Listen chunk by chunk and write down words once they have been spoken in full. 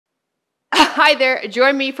Hi there,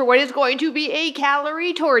 join me for what is going to be a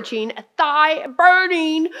calorie torching, thigh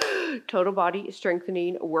burning, total body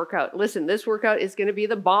strengthening workout. Listen, this workout is going to be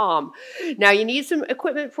the bomb. Now you need some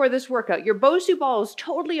equipment for this workout. Your BOSU ball is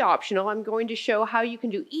totally optional. I'm going to show how you can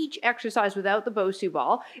do each exercise without the BOSU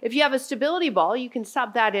ball. If you have a stability ball, you can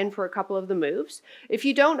sub that in for a couple of the moves. If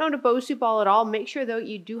you don't own a BOSU ball at all, make sure though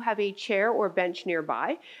you do have a chair or bench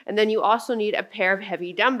nearby. And then you also need a pair of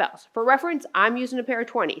heavy dumbbells. For reference, I'm using a pair of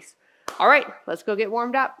 20s. All right, let's go get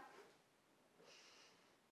warmed up.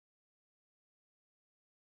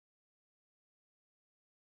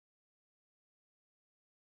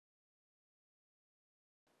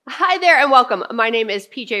 Hi there and welcome. My name is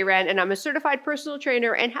PJ Wren and I'm a certified personal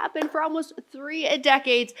trainer and have been for almost 3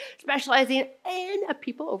 decades, specializing in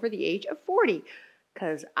people over the age of 40.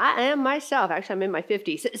 Because I am myself. Actually, I'm in my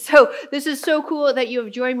 50s. So this is so cool that you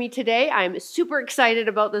have joined me today. I'm super excited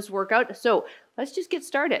about this workout. So let's just get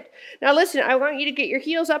started. Now listen, I want you to get your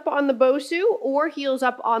heels up on the BOSU or heels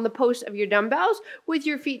up on the post of your dumbbells with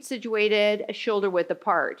your feet situated shoulder width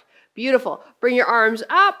apart. Beautiful. Bring your arms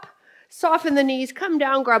up. Soften the knees, come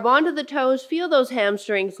down, grab onto the toes, feel those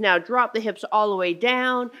hamstrings. Now drop the hips all the way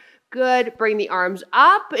down. Good. Bring the arms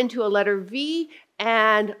up into a letter V.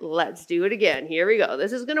 And let's do it again. Here we go.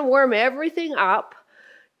 This is going to warm everything up.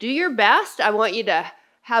 Do your best. I want you to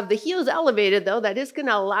have the heels elevated, though. That is going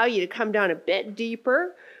to allow you to come down a bit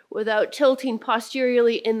deeper without tilting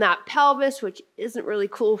posteriorly in that pelvis, which isn't really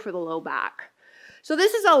cool for the low back. So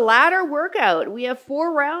this is a ladder workout. We have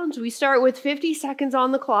 4 rounds. We start with 50 seconds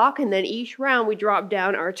on the clock, and then each round we drop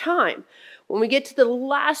down our time. When we get to the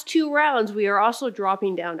last 2 rounds, we are also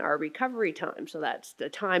dropping down our recovery time. So that's the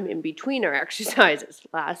time in between our exercises.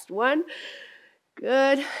 Last one.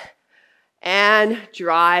 Good. And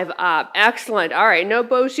drive up. Excellent. All right, no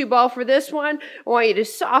BOSU ball for this one. I want you to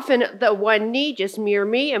soften the one knee, just mirror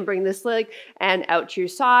me, and bring this leg and out to your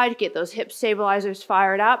side. Get those hip stabilizers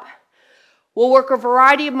fired up. We'll work a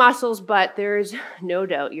variety of muscles, but there's no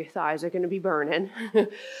doubt your thighs are going to be burning.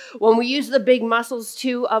 When we use the big muscles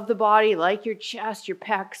too of the body, like your chest, your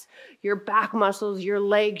pecs, your back muscles, your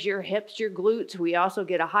legs, your hips, your glutes, we also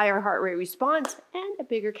get a higher heart rate response and a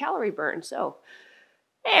bigger calorie burn. So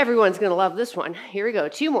everyone's going to love this one. Here we go.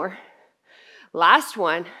 2 more. Last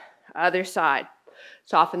one, other side.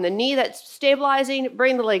 Soften the knee, that's stabilizing.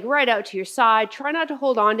 Bring the leg right out to your side. Try not to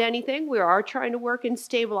hold on to anything. We are trying to work in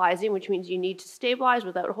stabilizing, which means you need to stabilize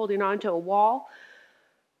without holding on to a wall.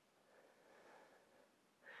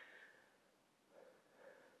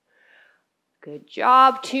 Good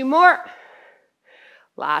job. 2 more.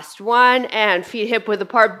 Last one. And feet hip width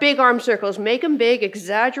apart. Big arm circles. Make them big.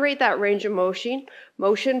 Exaggerate that range of motion.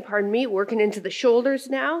 Working into the shoulders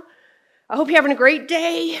now. I hope you're having a great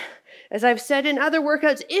day. As I've said in other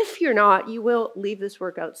workouts, if you're not, you will leave this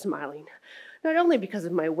workout smiling. Not only because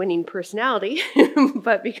of my winning personality,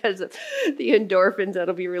 but because of the endorphins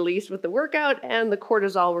that'll be released with the workout and the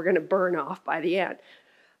cortisol we're going to burn off by the end.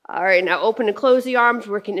 All right, now open and close the arms,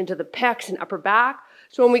 working into the pecs and upper back.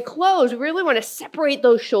 So when we close, we really want to separate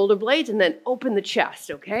those shoulder blades and then open the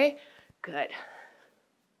chest, okay? Good.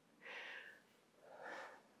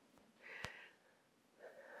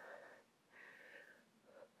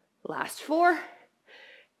 Last 4,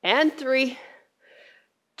 and 3,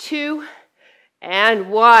 2, and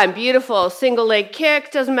 1. Beautiful. Single leg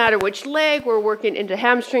kick. Doesn't matter which leg. We're working into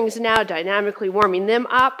hamstrings now, dynamically warming them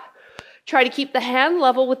up. Try to keep the hand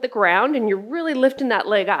level with the ground, and you're really lifting that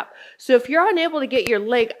leg up. So if you're unable to get your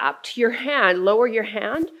leg up to your hand, lower your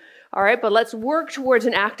hand. All right, but let's work towards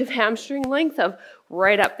an active hamstring length of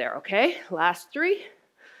right up there, okay? Last 3,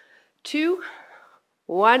 2,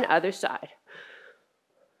 1. Other side.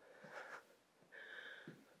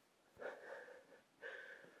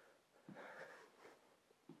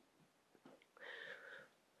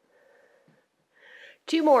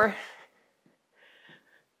 Two more.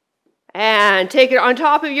 And take it on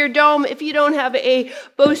top of your dome. If you don't have a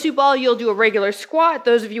BOSU ball, you'll do a regular squat.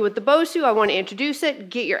 Those of you with the BOSU, I want to introduce it.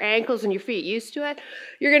 Get your ankles and your feet used to it.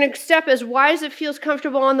 You're going to step as wide as it feels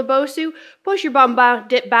comfortable on the BOSU. Push your bum back,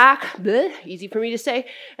 dip back. Bleh, easy for me to say.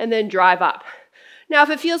 And then drive up. Now, if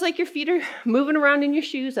it feels like your feet are moving around in your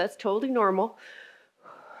shoes, that's totally normal.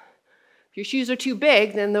 If your shoes are too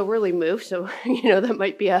big, then they'll really move. So, that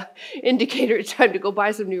might be an indicator it's time to go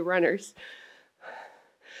buy some new runners.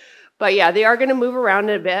 But yeah, they are going to move around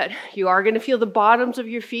a bit. You are going to feel the bottoms of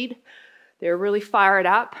your feet. They're really fired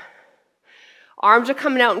up. Arms are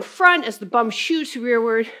coming out in front as the bum shoots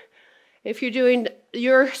rearward. If you're doing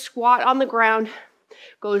your squat on the ground,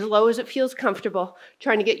 go as low as it feels comfortable,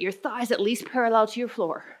 trying to get your thighs at least parallel to your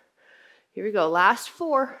floor. Here we go. Last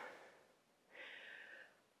 4,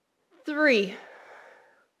 3,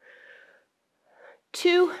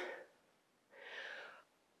 2,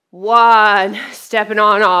 1. Stepping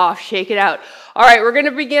on off, shake it out. All right, we're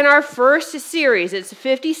gonna begin our first series. It's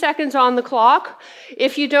 50 seconds on the clock.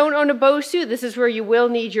 If you don't own a BOSU, this is where you will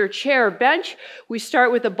need your chair or bench. We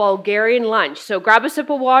start with a Bulgarian lunge. So grab a sip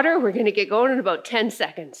of water. We're gonna get going in about 10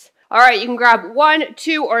 seconds. All right, you can grab 1,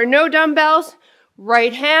 2, or no dumbbells.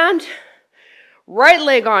 Right hand, right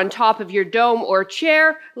leg on top of your dome or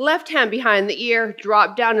chair, left hand behind the ear,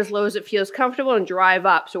 drop down as low as it feels comfortable and drive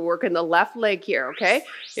up. So working the left leg here, okay?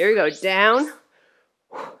 Here we go, down.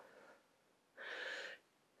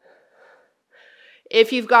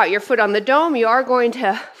 If you've got your foot on the dome, you are going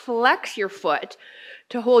to flex your foot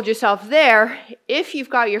to hold yourself there. If you've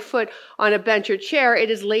got your foot on a bench or chair,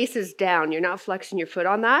 it is laces down. You're not flexing your foot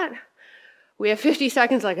on that. We have 50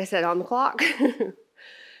 seconds, like I said, on the clock.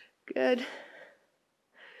 Good.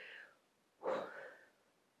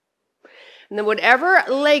 And then whatever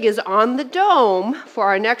leg is on the dome for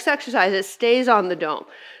our next exercise, it stays on the dome.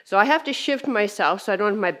 So I have to shift myself so I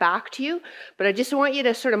don't have my back to you, but I just want you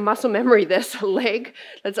to sort of muscle memory this leg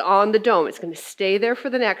that's on the dome. It's going to stay there for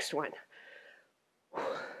the next one.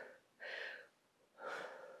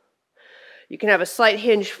 You can have a slight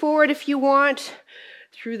hinge forward if you want,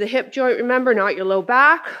 through the hip joint, remember, not your low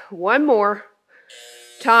back. One more.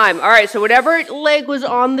 Time. All right, so whatever leg was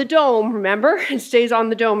on the dome, remember, it stays on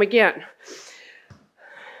the dome again.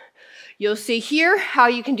 You'll see here how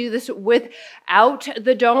you can do this without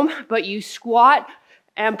the dome, but you squat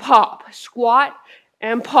and pop,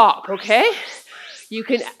 okay? You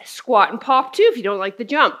can squat and pop too if you don't like the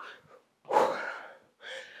jump.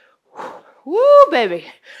 Woo, baby.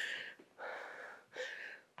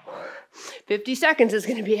 50 seconds is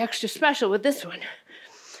going to be extra special with this one.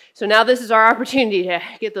 So now this is our opportunity to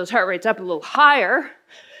get those heart rates up a little higher,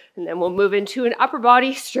 and then we'll move into an upper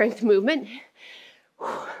body strength movement.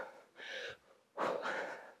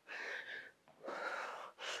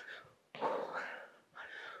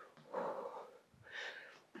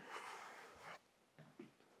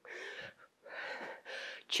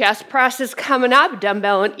 Chest press is coming up,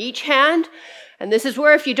 dumbbell in each hand. And this is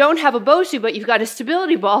where if you don't have a BOSU, but you've got a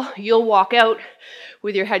stability ball, you'll walk out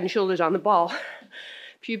with your head and shoulders on the ball.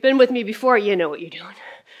 If you've been with me before, you know what you're doing.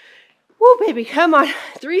 Woo, baby, come on.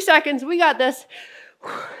 3 seconds, we got this.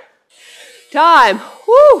 Time,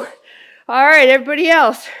 woo. All right, everybody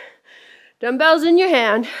else. Dumbbells in your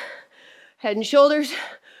hand, head and shoulders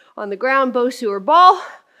on the ground, BOSU or ball.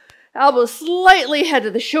 Elbows slightly ahead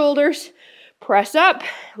of the shoulders. Press up,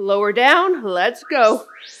 lower down, let's go.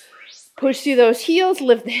 Push through those heels,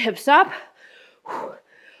 lift the hips up.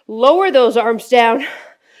 Lower those arms down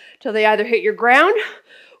till they either hit your ground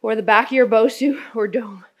or the back of your BOSU or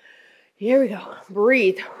dome. Here we go,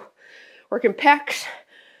 breathe. Working pecs,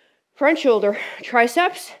 front shoulder,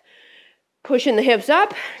 triceps, pushing the hips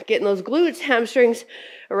up, getting those glutes, hamstrings,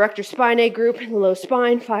 erector spinae group, and the low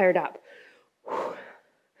spine fired up.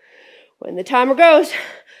 When the timer goes,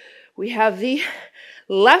 we have the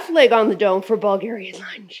left leg on the dome for Bulgarian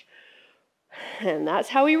lunge. And that's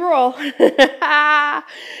how we roll. This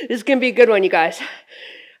is going to be a good one, you guys.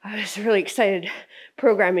 I was really excited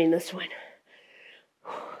programming this one.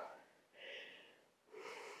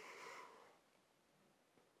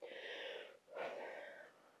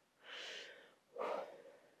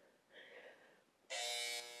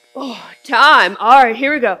 Oh, time. All right,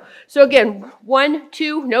 here we go. So again, 1,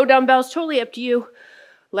 2, no dumbbells, totally up to you.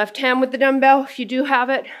 Left hand with the dumbbell, if you do have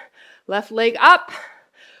it. Left leg up.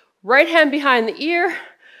 Right hand behind the ear.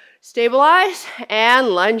 Stabilize and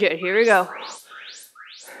lunge it. Here we go.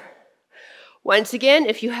 Once again,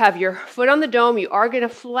 if you have your foot on the dome, you are going to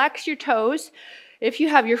flex your toes. If you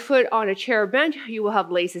have your foot on a chair or bench, you will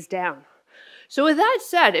have laces down. So with that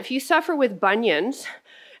said, if you suffer with bunions,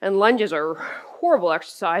 and lunges are horrible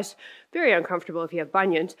exercise, very uncomfortable if you have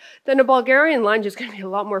bunions, then a Bulgarian lunge is going to be a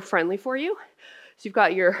lot more friendly for you. So you've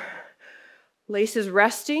got your laces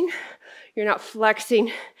resting. You're not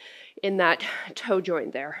flexing in that toe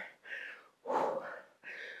joint there.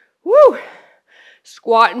 Woo!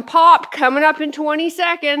 Squat and pop coming up in 20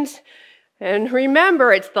 seconds. And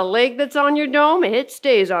remember, it's the leg that's on your dome. It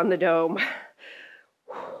stays on the dome.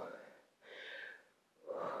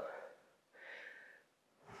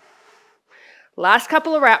 Last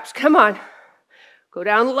couple of reps. Come on. Go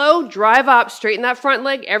down low, drive up, straighten that front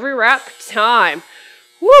leg every rep. Time.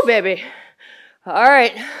 Woo, baby. All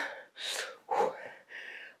right.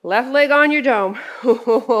 Left leg on your dome.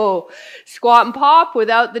 Squat and pop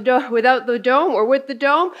without the dome or with the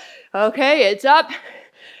dome. Okay, it's up.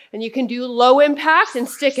 And you can do low impact and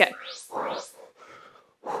stick it.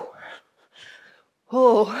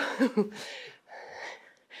 Oh.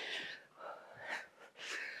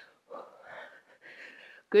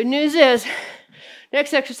 Good news is,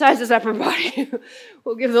 next exercise is upper body.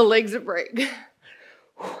 We'll give the legs a break.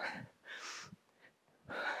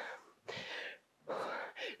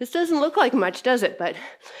 This doesn't look like much, does it? But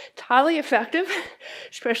it's highly effective,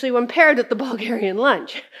 especially when paired with the Bulgarian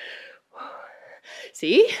lunge.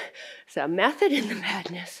 See? It's a method in the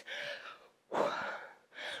madness.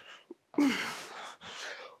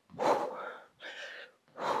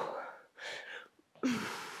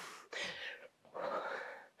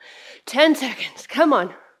 10 seconds, come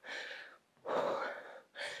on.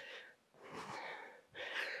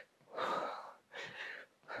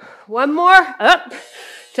 One more, up,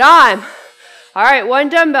 time. All right, one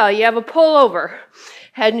dumbbell, you have a pullover.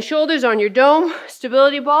 Head and shoulders on your dome,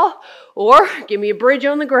 stability ball, or give me a bridge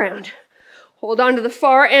on the ground. Hold on to the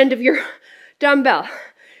far end of your dumbbell.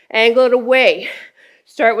 Angle it away.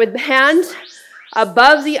 Start with hands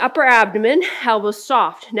above the upper abdomen, elbows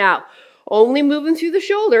soft. Now, only moving through the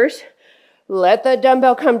shoulders. Let that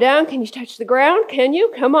dumbbell come down. Can you touch the ground? Can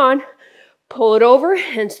you? Come on. Pull it over,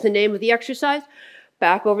 hence the name of the exercise.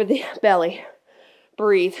 Back over the belly.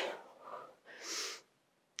 Breathe.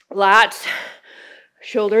 Lats,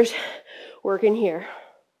 shoulders, working here.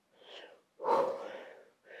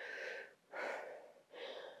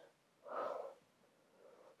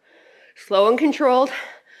 Slow and controlled.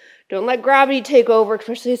 Don't let gravity take over,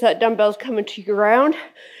 especially as that dumbbell's coming to your ground.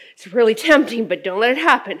 It's really tempting, but don't let it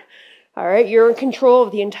happen. All right, you're in control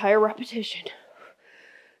of the entire repetition.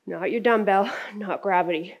 Not your dumbbell, not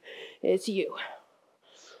gravity. It's you.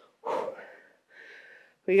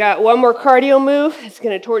 We got one more cardio move. It's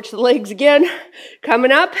going to torch the legs again.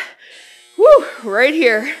 Coming up. Woo, right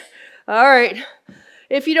here. All right.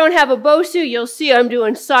 If you don't have a BOSU, you'll see I'm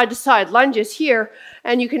doing side-to-side lunges here,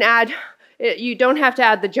 and you can add, you don't have to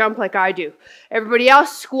add the jump like I do. Everybody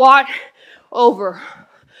else, squat, over,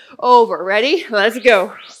 over. Ready? Let's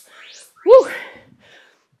go. Woo.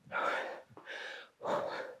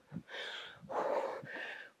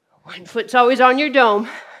 One foot's always on your dome.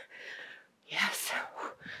 Yes.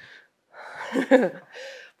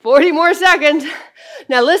 40 more seconds.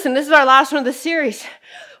 Now listen, this is our last one of the series.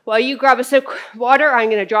 While you grab a sip of water, I'm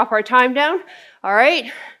going to drop our time down. All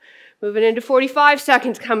right? Moving into 45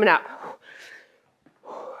 seconds coming up.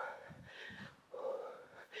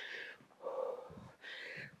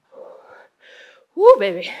 Woo,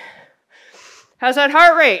 baby. How's that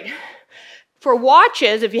heart rate? For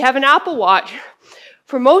watches, if you have an Apple Watch,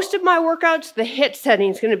 for most of my workouts, the HIIT setting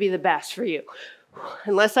is going to be the best for you.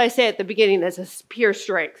 Unless I say at the beginning that's a pure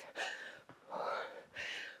strength.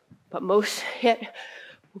 But most HIIT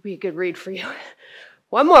will be a good read for you.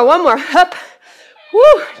 One more, up.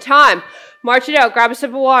 Woo, time. March it out, grab a sip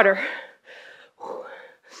of water.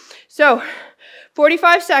 So,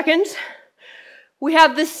 45 seconds. We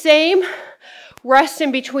have the same rest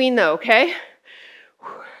in between though, okay?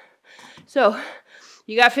 So,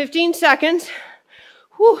 you got 15 seconds.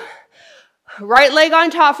 Whew. Right leg on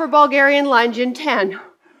top for Bulgarian lunge in 10.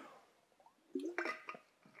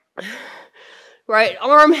 Right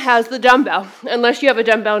arm has the dumbbell, unless you have a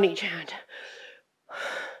dumbbell in each hand.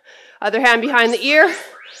 Other hand behind the ear,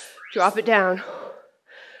 drop it down.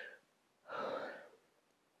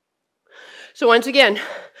 So once again,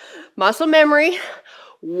 muscle memory,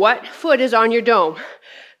 what foot is on your dome?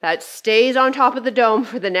 That stays on top of the dome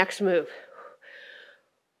for the next move.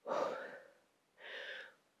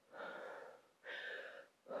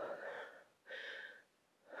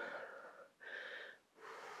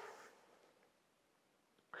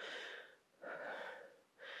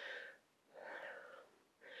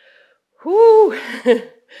 Whoo!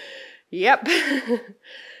 Yep.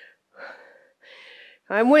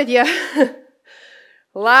 I'm with you.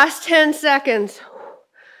 Last 10 seconds.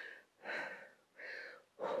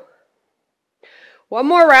 One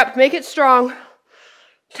more rep, make it strong.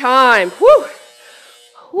 Time. Whoo!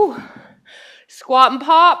 Whoo! Squat and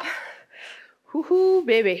pop. Whoo-hoo,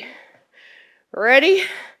 baby. Ready?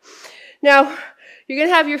 Now, you're going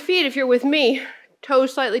to have your feet, if you're with me,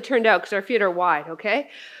 toes slightly turned out because our feet are wide, okay?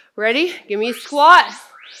 Ready? Give me a squat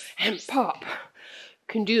and pop.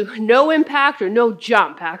 Can do no impact or no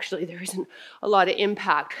jump, actually. There isn't a lot of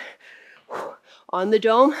impact on the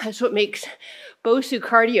dome. That's what makes BOSU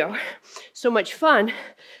cardio so much fun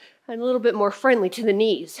and a little bit more friendly to the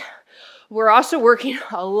knees. We're also working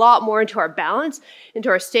a lot more into our balance, into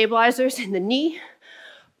our stabilizers in the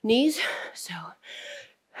knees. So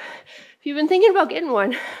if you've been thinking about getting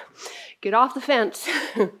one, get off the fence.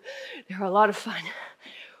 They're a lot of fun.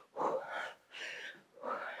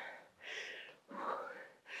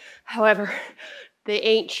 However, They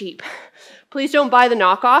ain't cheap. Please don't buy the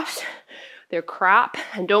knockoffs. They're crap.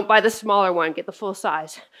 And don't buy the smaller one. Get the full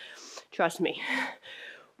size. Trust me.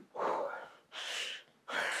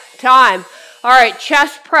 Time. All right,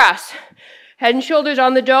 chest press. Head and shoulders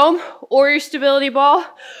on the dome or your stability ball,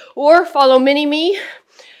 or follow mini me.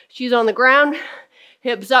 She's on the ground.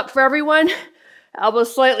 Hips up for everyone.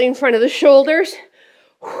 Elbows slightly in front of the shoulders.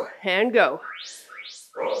 And go.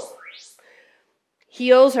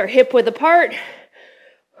 Heels are hip width apart.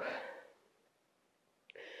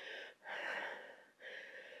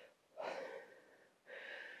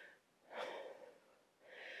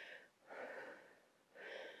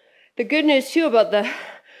 The good news too about the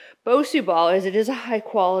BOSU ball is it is a high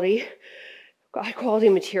quality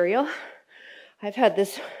material. I've had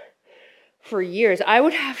this for years. I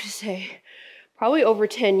would have to say probably over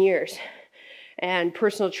 10 years. And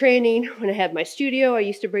personal training, when I had my studio, I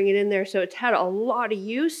used to bring it in there. So it's had a lot of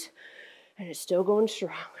use and it's still going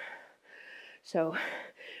strong. So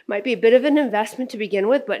might be a bit of an investment to begin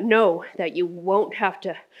with, but know that you won't have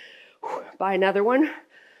to buy another one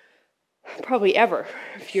probably ever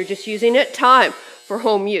if you're just using it. Time for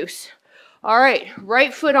home use. All right,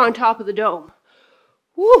 right foot on top of the dome.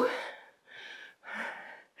 Woo.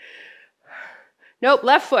 Nope,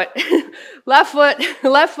 left foot. Left foot,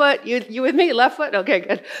 left foot. You with me? Left foot? Okay,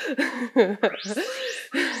 good.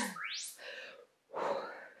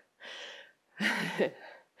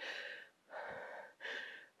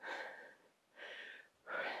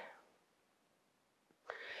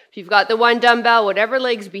 If you've got the one dumbbell, whatever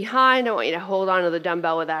leg's behind, I want you to hold on to the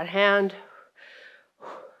dumbbell with that hand.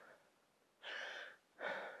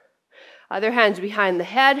 Other hand's behind the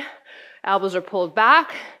head. Elbows are pulled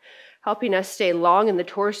back, helping us stay long in the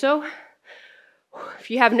torso.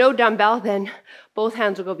 If you have no dumbbell, then both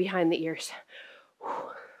hands will go behind the ears.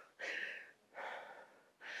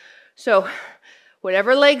 So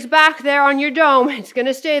whatever leg's back there on your dome, it's going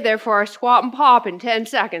to stay there for our squat and pop in 10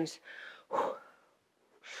 seconds.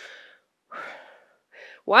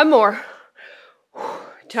 One more.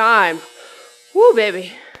 Time. Woo,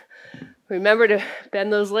 baby. Remember to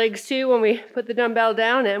bend those legs too when we put the dumbbell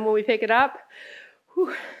down and when we pick it up.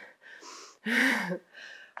 Whew.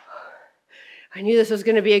 I knew this was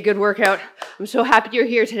going to be a good workout. I'm so happy you're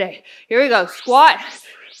here today. Here we go. Squat,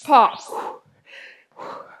 pop.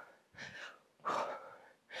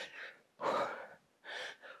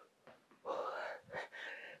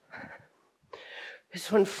 This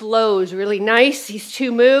one flows really nice, these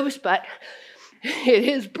two moves, but it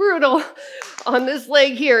is brutal on this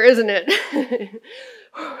leg here, isn't it?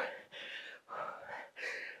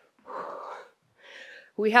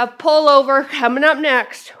 We have pullover coming up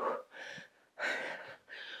next.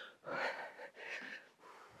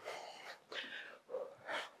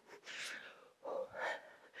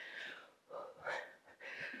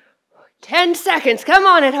 Ten seconds, come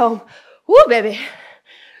on at home. Woo, baby.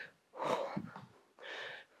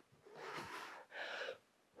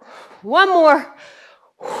 One more.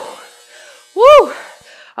 Woo.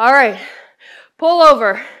 All right. Pull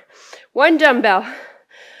over. One dumbbell.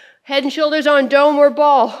 Head and shoulders on dome or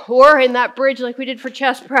ball, or in that bridge like we did for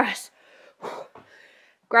chest press.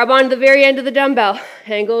 Grab onto the very end of the dumbbell.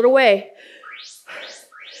 Angle it away.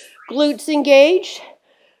 Glutes engaged.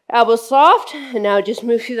 Elbows soft. And now just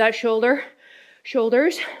move through that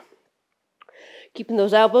shoulders. Keeping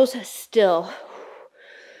those elbows still.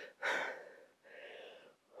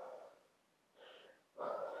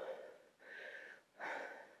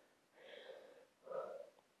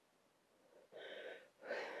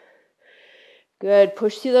 Good.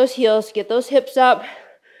 Push through those heels. Get those hips up.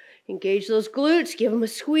 Engage those glutes. Give them a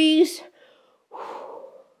squeeze.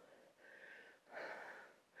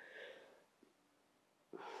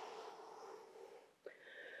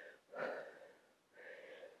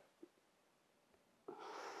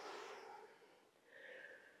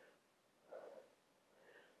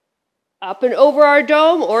 Up and over our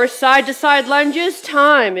dome or side to side lunges.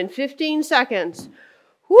 Time in 15 seconds.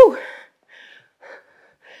 Woo.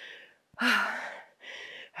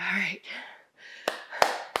 All right.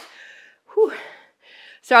 Whew.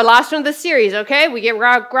 So our last one of the series, okay? We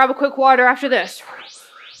grab a quick water after this.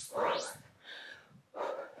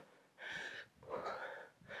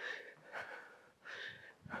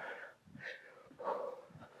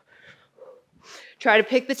 Try to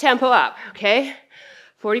pick the tempo up, okay?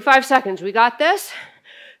 45 seconds, we got this.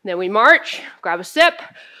 Then we march, grab a sip,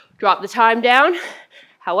 drop the time down.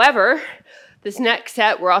 However, this next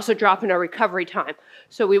set, we're also dropping our recovery time.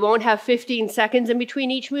 So we won't have 15 seconds in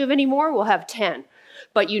between each move anymore, we'll have 10.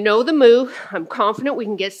 But you know the move, I'm confident we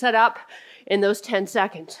can get set up in those 10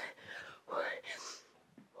 seconds.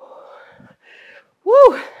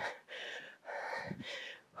 Woo.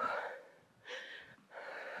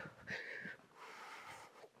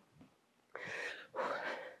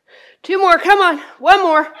 Two more, come on, one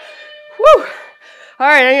more. Woo. All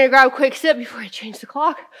right, I'm gonna grab a quick sip before I change the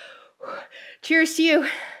clock. Cheers to you.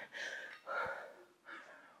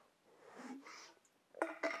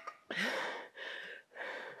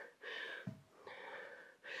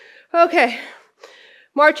 Okay,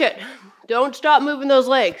 march it. Don't stop moving those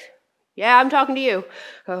legs. Yeah, I'm talking to you.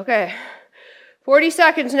 Okay, 40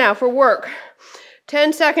 seconds now for work.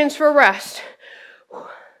 10 seconds for rest.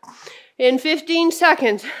 In 15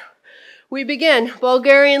 seconds, we begin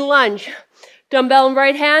Bulgarian lunge. Dumbbell in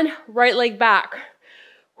right hand, right leg back.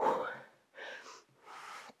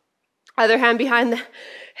 Other hand behind the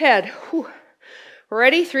head.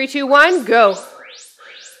 Ready? 3, 2, 1, go.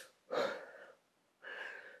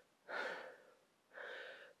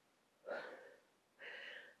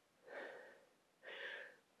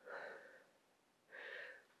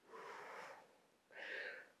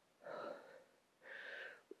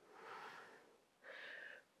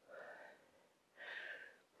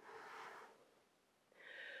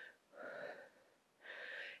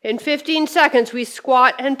 In 15 seconds, we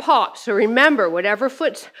squat and pop. So remember, whatever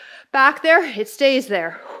foot's back there, it stays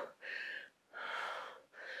there.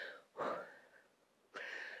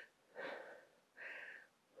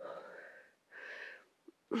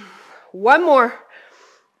 One more.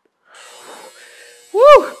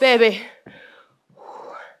 Woo, baby.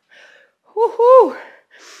 Woo-hoo.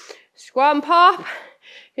 Squat and pop.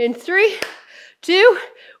 In 3, 2,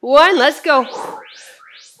 1, let's go.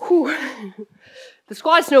 Whew. The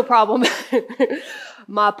squat's no problem.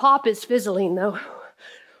 My pop is fizzling though.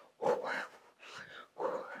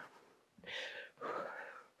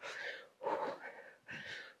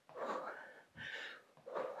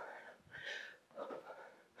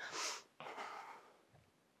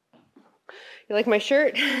 You like my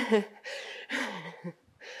shirt?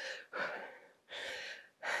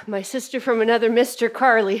 My sister from another Mr.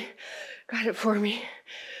 Carly got it for me.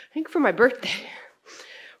 I think for my birthday.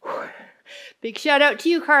 Big shout out to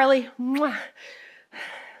you, Carly. Mwah.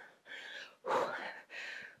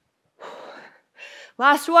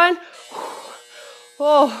 Last one.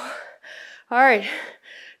 Oh, all right.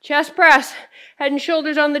 Chest press, head and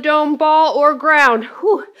shoulders on the dome, ball or ground.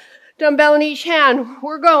 Whew. Dumbbell in each hand.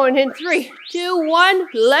 We're going in 3, 2, 1.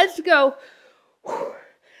 Let's go. Whew.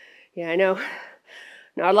 Yeah, I know.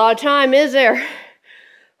 Not a lot of time, is there?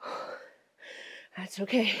 That's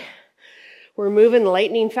okay. We're moving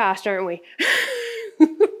lightning fast, aren't we?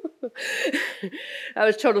 That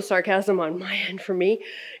was total sarcasm on my end for me,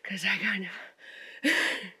 because I kind of,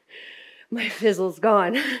 my fizzle's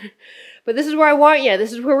gone. But this is where I want you.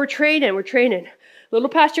 This is where we're training. We're training. A little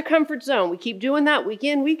past your comfort zone. We keep doing that week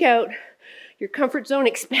in, week out. Your comfort zone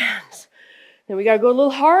expands. Then we got to go a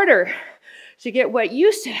little harder to get what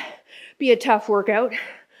used to be a tough workout.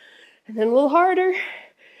 And then a little harder.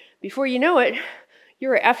 Before you know it,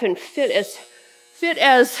 you're effing fit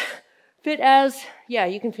as, yeah,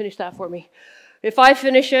 you can finish that for me. If I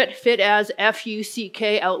finish it, fit as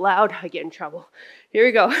F-U-C-K out loud, I get in trouble. Here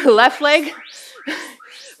we go. Left leg. I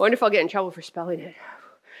wonder if I'll get in trouble for spelling it.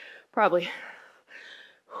 Probably.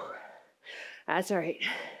 That's all right.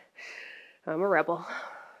 I'm a rebel.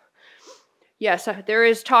 Yes, there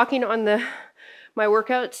is talking on my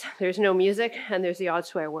workouts. There's no music, and there's the odd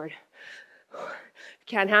swear word. If you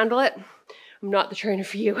can't handle it, I'm not the trainer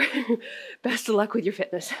for you. Best of luck with your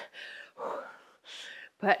fitness.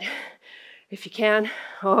 But if you can,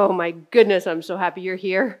 oh my goodness, I'm so happy you're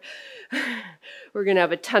here. We're going to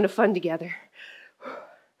have a ton of fun together.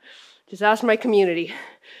 Just ask my community.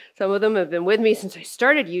 Some of them have been with me since I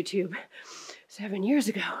started YouTube 7 years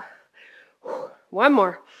ago. One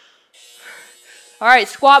more. All right,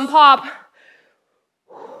 squat and pop.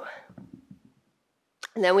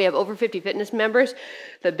 And then we have over 50 fitness members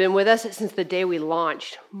that have been with us since the day we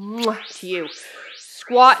launched. Mwah, to you.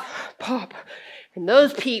 Squat, pop. And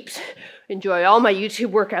those peeps enjoy all my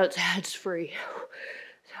YouTube workouts ads-free.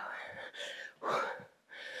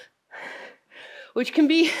 Which can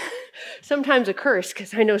be sometimes a curse,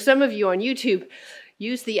 because I know some of you on YouTube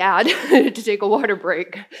use the ad to take a water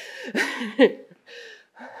break.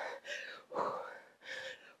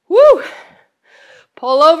 Woo!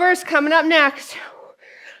 Pullovers coming up next.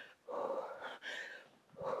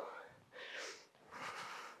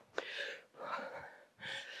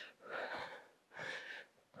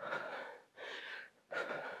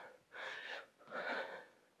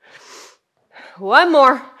 One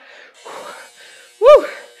more. Woo!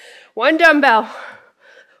 One dumbbell.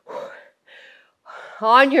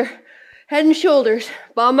 On your head and shoulders.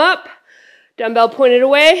 Bum up, Dumbbell pointed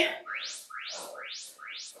away.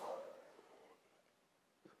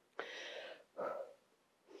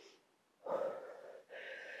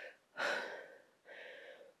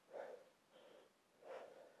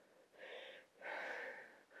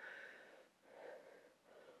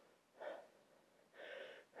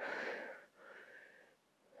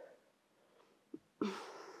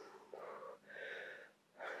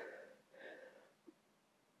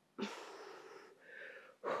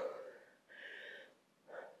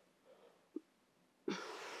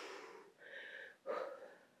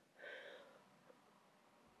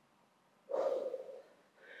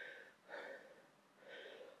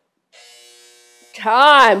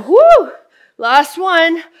 Time. Woo! Last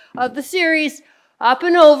one of the series. Up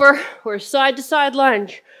and over or side to side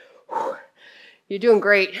lunge. You're doing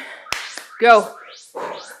great. Go.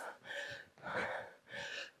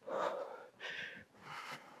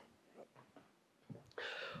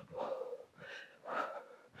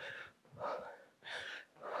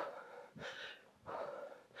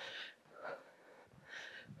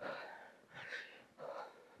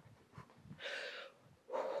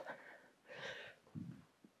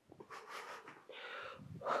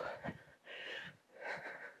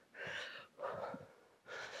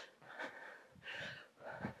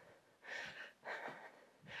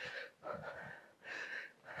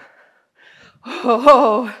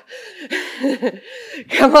 Oh,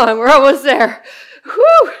 come on, we're almost there.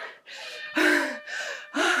 Whew.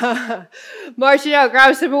 March it out,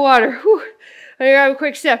 grab a sip of water. Whew. I'm gonna grab a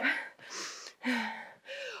quick sip.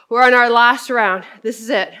 We're on our last round. This is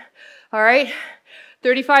it. All right,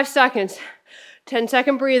 35 seconds,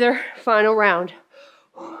 10-second breather, final round.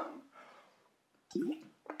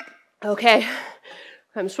 Okay,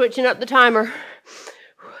 I'm switching up the timer.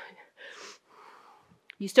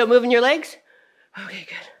 You still moving your legs? Okay,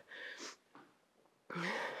 good.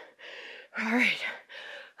 All right.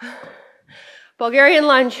 Bulgarian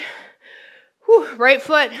lunge. Whew. Right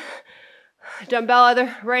foot, dumbbell,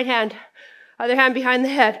 other right hand, other hand behind the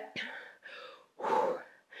head. Whew.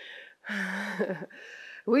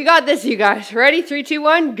 We got this, you guys. Ready? 3, 2,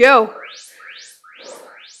 1, go.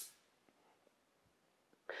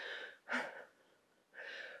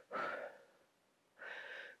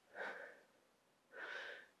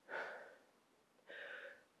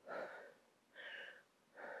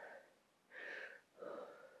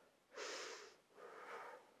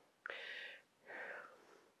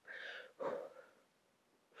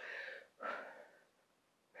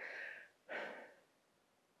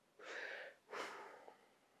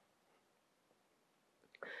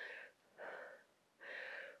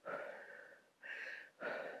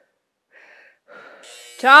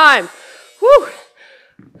 Time. Woo.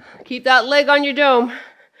 Keep that leg on your dome.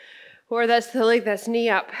 Or that's the leg that's knee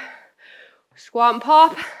up. Squat and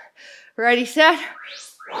pop. Ready, set.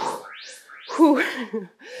 Whew.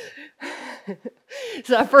 It's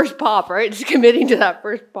that first pop, right? Just committing to that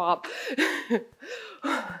first pop.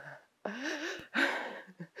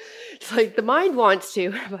 It's like the mind wants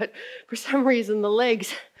to, but for some reason the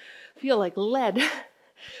legs feel like lead.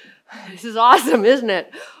 This is awesome, isn't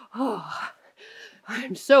it? Oh,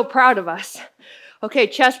 I'm so proud of us. Okay,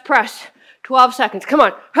 chest press, 12 seconds. Come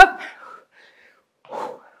on, hup.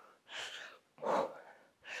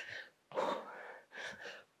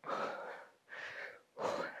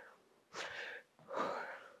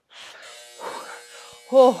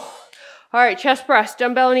 Oh, all right, chest press,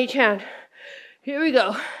 dumbbell in each hand. Here we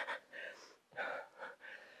go.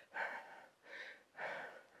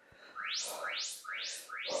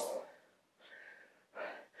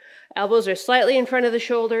 Elbows are slightly in front of the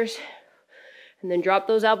shoulders, and then drop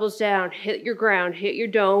those elbows down. Hit your ground, hit your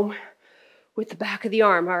dome with the back of the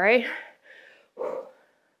arm, all right?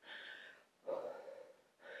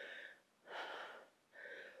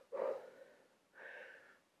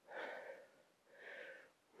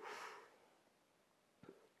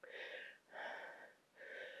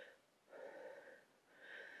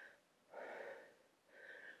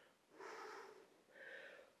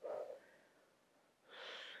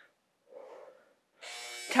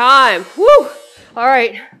 Time. Woo! All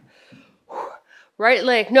right. Right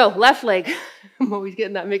leg. No, left leg. I'm always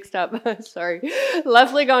getting that mixed up. Sorry.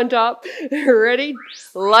 Left leg on top. Ready?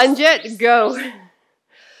 Lunge it. Go.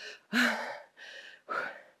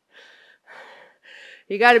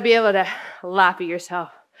 You got to be able to laugh at yourself.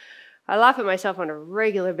 I laugh at myself on a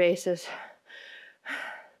regular basis.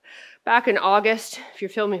 Back in August,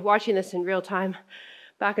 if you're watching this in real time,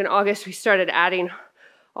 back in August, we started adding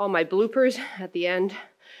all my bloopers at the end.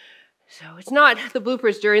 So it's not the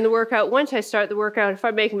bloopers during the workout. Once I start the workout, if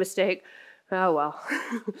I make a mistake, oh well.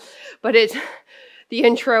 But it's the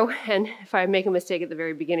intro, and if I make a mistake at the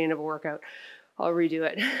very beginning of a workout, I'll redo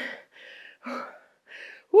it.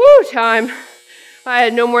 Woo, time. I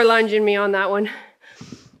had no more lunge in me on that one.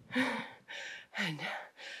 And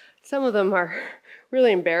some of them are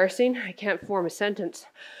really embarrassing. I can't form a sentence.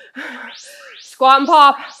 Squat and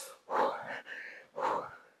pop.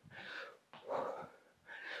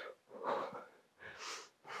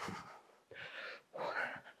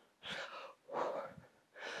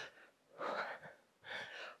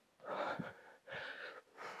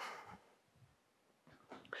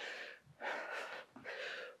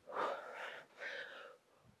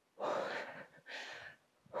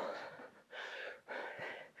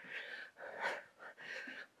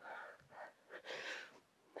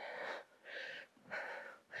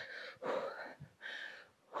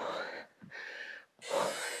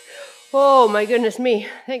 Oh my goodness me.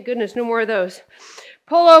 Thank goodness no more of those.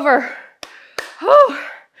 Pull over. Oh,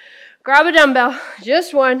 grab a dumbbell,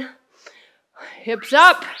 just one. Hips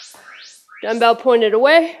up, dumbbell pointed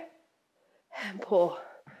away, and pull.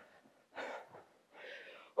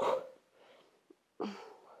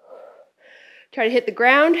 Try to hit the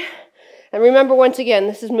ground. And remember, once again,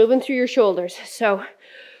 this is moving through your shoulders. So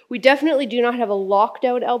we definitely do not have a locked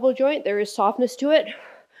out elbow joint. There is softness to it.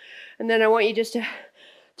 And then I want you just to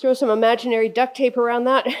throw some imaginary duct tape around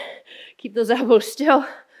that. Keep those elbows still.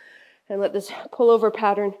 And let this pullover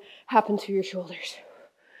pattern happen through your shoulders.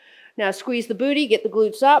 Now squeeze the booty, get the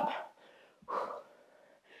glutes up.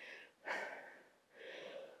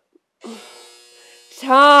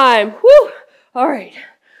 Time. Woo! All right.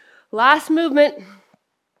 Last movement.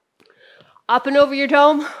 Up and over your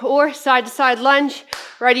dome or side to side lunge.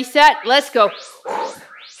 Ready, set, let's go.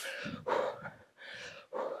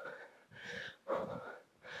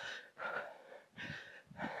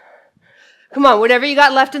 Come on, whatever you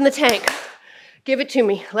got left in the tank, give it to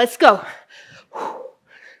me. Let's go.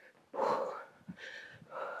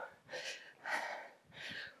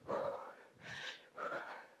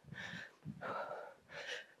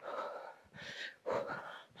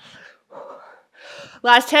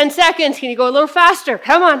 Last 10 seconds. Can you go a little faster?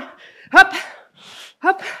 Come on. Up,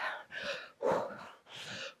 up.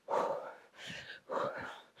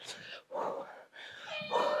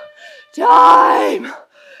 Time.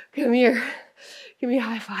 Come here. Give me a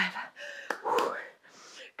high five.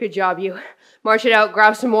 Good job, you. March it out,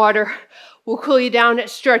 grab some water. We'll cool you down,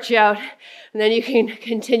 stretch you out, and then you can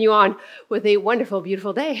continue on with a wonderful,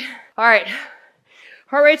 beautiful day. All right.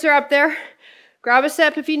 Heart rates are up there. Grab a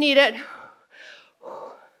sip if you need it.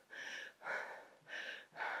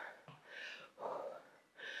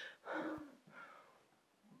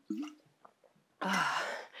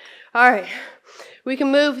 All right. We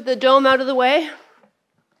can move the dome out of the way.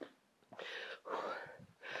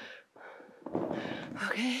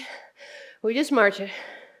 Okay, we just march it.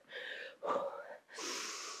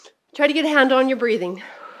 Try to get a handle on your breathing.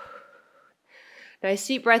 Nice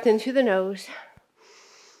deep breath in through the nose.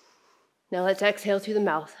 Now let's exhale through the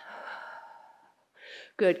mouth.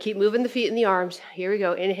 Good, keep moving the feet and the arms. Here we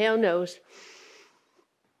go, inhale nose.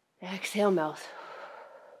 Exhale mouth.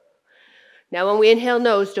 Now when we inhale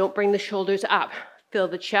nose, don't bring the shoulders up. Fill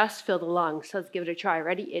the chest, fill the lungs. So let's give it a try.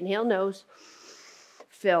 Ready? Inhale nose.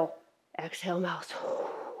 Fill. Exhale mouth.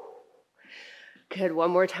 Good,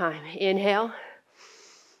 one more time. Inhale.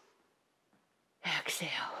 Exhale.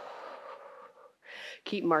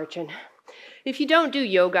 Keep marching. If you don't do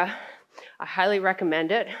yoga, I highly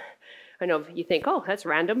recommend it. I know you think, oh, that's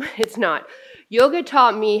random. It's not. Yoga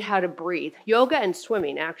taught me how to breathe. Yoga and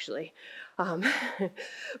swimming, actually.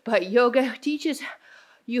 But yoga teaches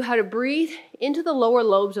you how to breathe into the lower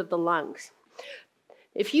lobes of the lungs.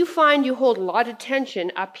 If you find you hold a lot of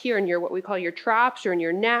tension up here in your, what we call your traps or in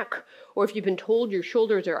your neck, or if you've been told your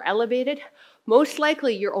shoulders are elevated, most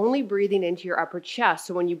likely you're only breathing into your upper chest.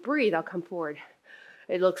 So when you breathe, I'll come forward.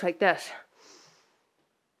 It looks like this.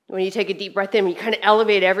 When you take a deep breath in, you kind of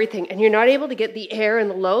elevate everything, and you're not able to get the air in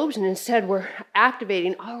the lobes, and instead we're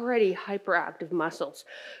activating already hyperactive muscles,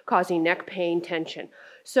 causing neck pain, tension.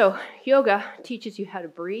 So yoga teaches you how to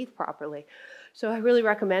breathe properly. So I really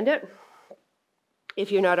recommend it. If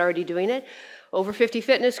you're not already doing it, Over 50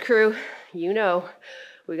 Fitness crew, you know,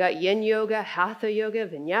 we got Yin Yoga, Hatha Yoga,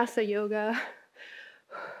 Vinyasa Yoga.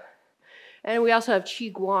 And we also have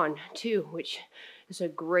Qi Guan too, which is a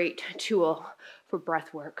great tool for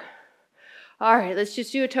breath work. All right, let's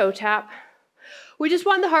just do a toe tap. We just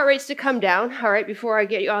want the heart rates to come down, all right, before I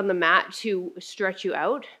get you on the mat to stretch you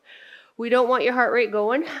out. We don't want your heart rate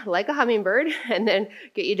going like a hummingbird and then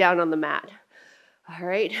get you down on the mat. All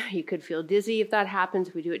right, you could feel dizzy if that happens,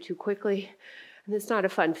 if we do it too quickly, and it's not a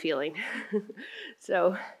fun feeling.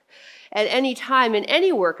 So At any time in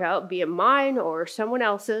any workout, be it mine or someone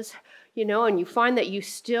else's, and you find that you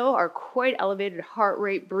still are quite elevated heart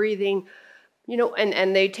rate, breathing,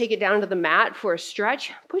 and they take it down to the mat for a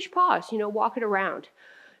stretch, push pause, walk it around.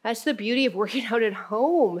 That's the beauty of working out at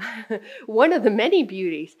home. One of the many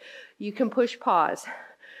beauties. You can push pause.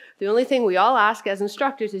 The only thing we all ask as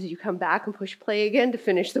instructors is you come back and push play again to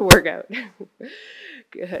finish the workout.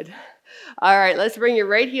 Good. All right, let's bring your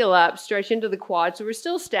right heel up, stretch into the quad. So we're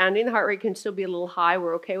still standing. The heart rate can still be a little high.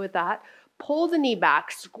 We're okay with that. Pull the knee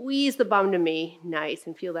back, squeeze the bum to me. Nice,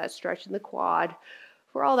 and feel that stretch in the quad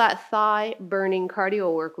for all that thigh burning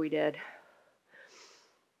cardio work we did.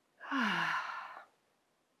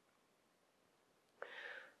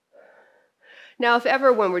 Now, if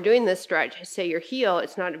ever when we're doing this stretch, say your heel,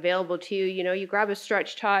 it's not available to you, you grab a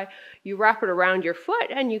stretch tie, you wrap it around your foot,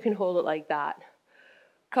 and you can hold it like that.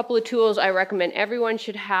 A couple of tools I recommend everyone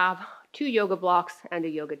should have: 2 yoga blocks and a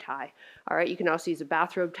yoga tie. All right, you can also use a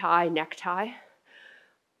bathrobe tie, neck tie.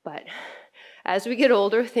 But as we get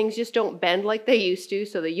older, things just don't bend like they used to,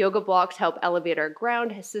 so the yoga blocks help elevate our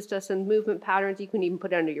ground, assist us in movement patterns. You can even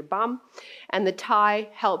put it under your bum. And the tie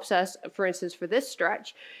helps us, for instance, for this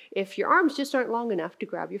stretch, if your arms just aren't long enough to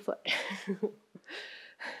grab your foot.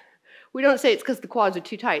 We don't say it's because the quads are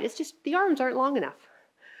too tight. It's just the arms aren't long enough.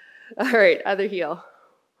 All right, other heel.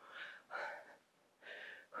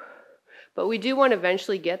 But we do want to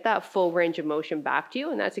eventually get that full range of motion back to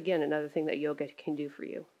you, and that's, again, another thing that yoga can do for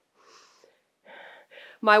you.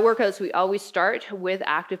 My workouts, we always start with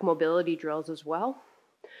active mobility drills as well.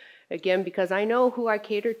 Again, because I know who I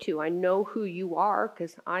cater to. I know who you are,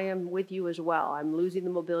 because I am with you as well. I'm losing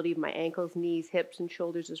the mobility of my ankles, knees, hips, and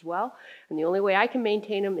shoulders as well. And the only way I can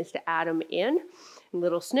maintain them is to add them in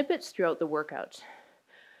little snippets throughout the workouts.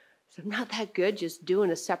 So I'm not that good just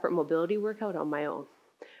doing a separate mobility workout on my own.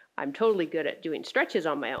 I'm totally good at doing stretches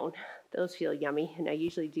on my own. Those feel yummy, and I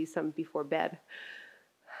usually do some before bed.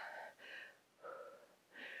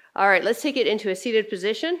 All right, let's take it into a seated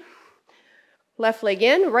position. Left leg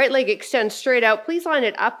in, right leg extends straight out. Please line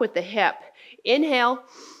it up with the hip. Inhale,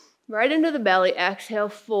 right into the belly. Exhale,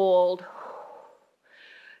 fold.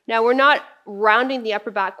 Now we're not rounding the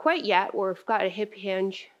upper back quite yet. We've got a hip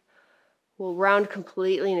hinge. We'll round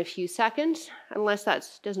completely in a few seconds. Unless that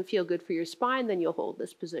doesn't feel good for your spine, then you'll hold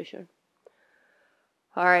this position.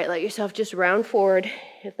 All right, let yourself just round forward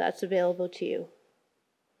if that's available to you.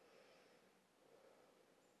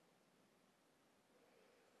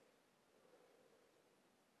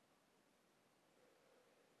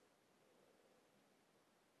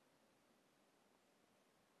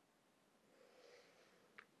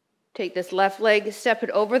 Take this left leg, step it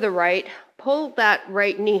over the right, pull that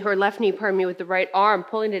right knee, or left knee, pardon me, with the right arm,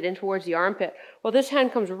 pulling it in towards the armpit. Well, this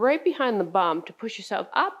hand comes right behind the bum to push yourself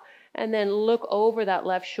up, and then look over that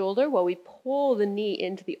left shoulder while we pull the knee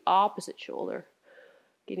into the opposite shoulder,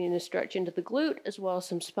 getting a stretch into the glute as well as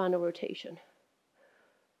some spinal rotation.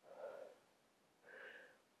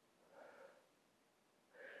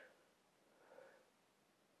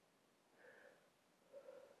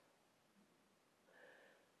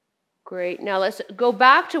 Great. Now let's go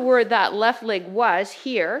back to where that left leg was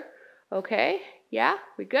here. Okay. Yeah,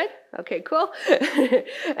 we good? Okay, cool.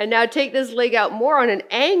 And now take this leg out more on an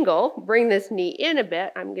angle. Bring this knee in a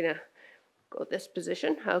bit. I'm going to go this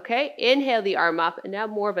position. Okay. Inhale the arm up, and now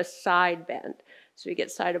more of a side bend. So we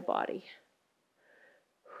get side of body.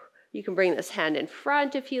 You can bring this hand in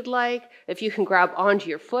front if you'd like. If you can grab onto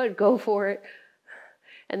your foot, go for it.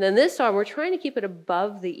 And then this arm, we're trying to keep it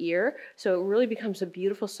above the ear, so it really becomes a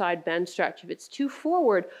beautiful side bend stretch. If it's too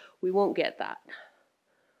forward, we won't get that.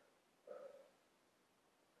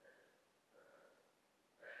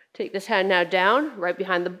 Take this hand now down, right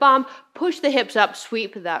behind the bum. Push the hips up,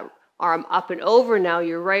 sweep that arm up and over. Now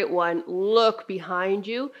your right one, look behind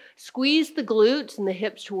you. Squeeze the glutes and the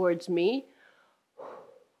hips towards me.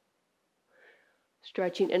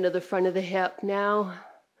 Stretching into the front of the hip now,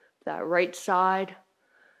 that right side.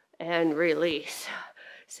 And release.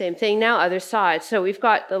 Same thing now, other side. So we've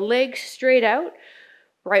got the legs straight out,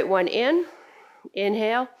 right one in,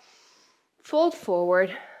 inhale, fold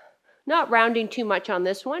forward, not rounding too much on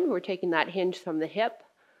this one. We're taking that hinge from the hip.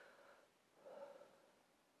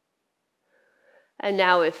 And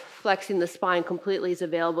now if flexing the spine completely is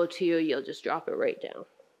available to you, you'll just drop it right down.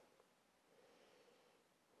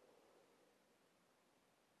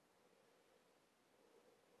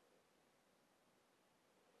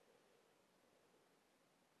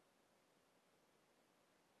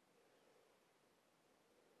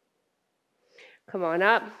 Come on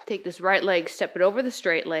up, take this right leg, step it over the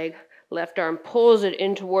straight leg, left arm pulls it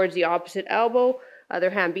in towards the opposite elbow, Other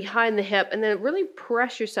hand behind the hip, and then really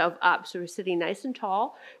press yourself up. So we're sitting nice and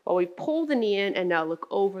tall while we pull the knee in, and now look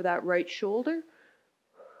over that right shoulder.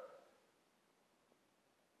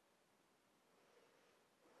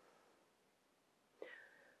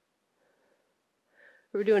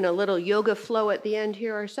 We're doing a little yoga flow at the end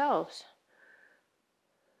here ourselves.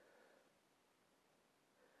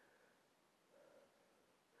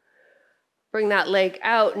 Bring that leg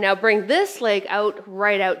out. Now bring this leg out,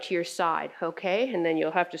 right out to your side, okay? And then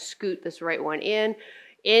you'll have to scoot this right one in.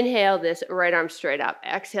 Inhale this right arm straight up.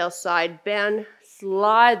 Exhale, side bend.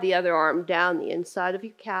 Slide the other arm down the inside of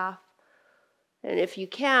your calf. And if you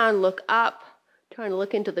can, look up, trying to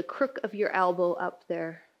look into the crook of your elbow up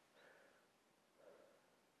there.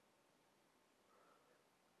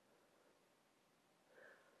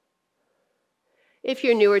 If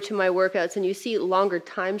you're newer to my workouts and you see longer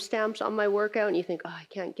timestamps on my workout and you think, oh, I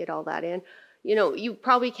can't get all that in, you know, you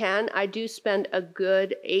probably can. I do spend a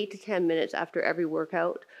good 8 to 10 minutes after every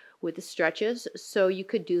workout with the stretches, so you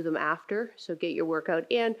could do them after. So get your workout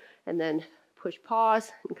in and then push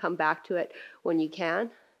pause and come back to it when you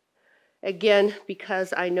can. Again,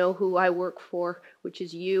 because I know who I work for, which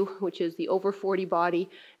is you, which is the over 40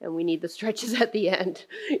 body, and we need the stretches at the end.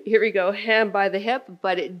 Here we go, hand by the hip,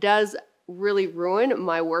 but it does really ruin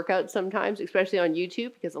my workout sometimes, especially on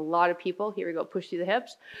YouTube, because a lot of people, here we go, push through the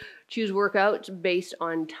hips, choose workouts based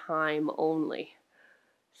on time only.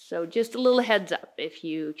 So just a little heads up, if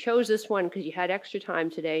you chose this one because you had extra time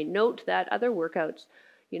today, note that other workouts,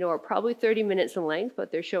 you know, are probably 30 minutes in length, but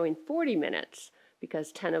they're showing 40 minutes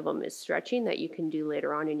because 10 of them is stretching that you can do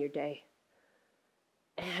later on in your day.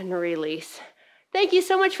 And release. Thank you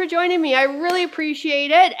so much for joining me. I really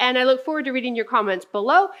appreciate it, and I look forward to reading your comments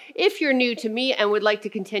below. If you're new to me and would like to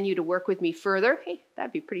continue to work with me further, hey,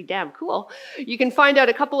 that'd be pretty damn cool. You can find out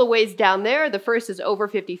a couple of ways down there. The first is Over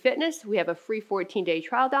 50 Fitness. We have a free 14-day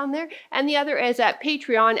trial down there, and the other is at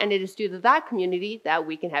Patreon, and it is due to that community that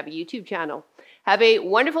we can have a YouTube channel. Have a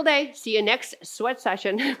wonderful day. See you next sweat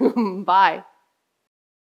session. Bye.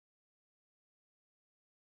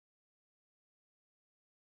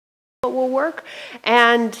 Will work,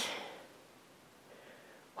 and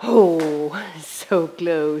oh, so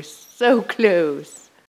close, so close.